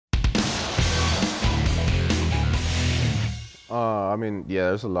I mean, yeah,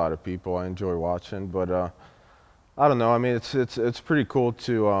 there's a lot of people I enjoy watching, but I don't know. I mean, it's pretty cool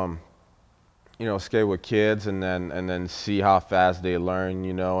to you know, skate with kids and then see how fast they learn,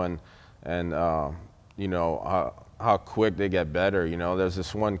 you know, and you know how quick they get better. You know, there's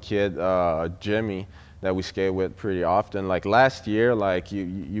this one kid, Jimmy, that we skate with pretty often. Like last year, like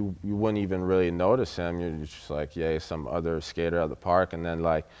you wouldn't even really notice him. You're just like, yeah, he's some other skater at the park. And then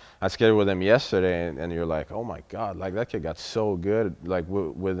like I skated with him yesterday, and you're like, oh my God, like that kid got so good like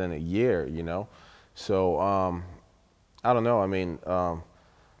within a year, you know. So I don't know. I mean,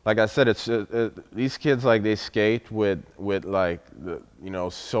 like I said, these kids, like they skate with like you know,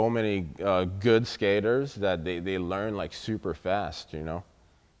 so many good skaters that they learn like super fast, you know.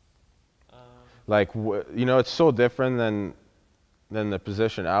 Like you know, it's so different than the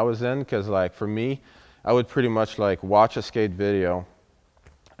position I was in, because like for me, I would pretty much like watch a skate video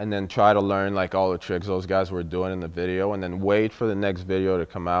and then try to learn like all the tricks those guys were doing in the video, and then wait for the next video to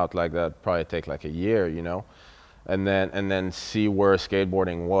come out. Like that probably take like a year, you know, and then see where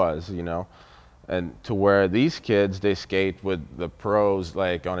skateboarding was, you know. And to where these kids, they skate with the pros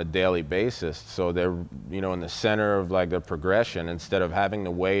like on a daily basis, so they're, you know, in the center of like their progression, instead of having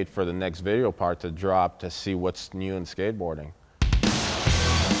to wait for the next video part to drop to see what's new in skateboarding.